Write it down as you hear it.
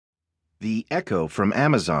The Echo from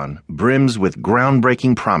Amazon, Brims with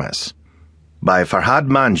Groundbreaking Promise. By Farhad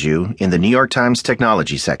Manjoo in the New York Times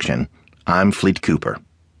Technology section. I'm Fleet Cooper.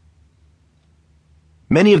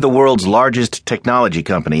 Many of the world's largest technology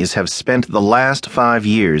companies have spent the last 5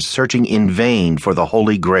 years searching in vain for the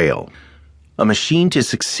Holy Grail, a machine to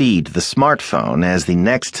succeed the smartphone as the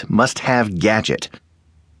next must-have gadget.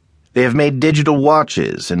 They have made digital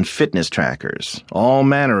watches and fitness trackers, all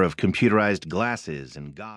manner of computerized glasses and goggles.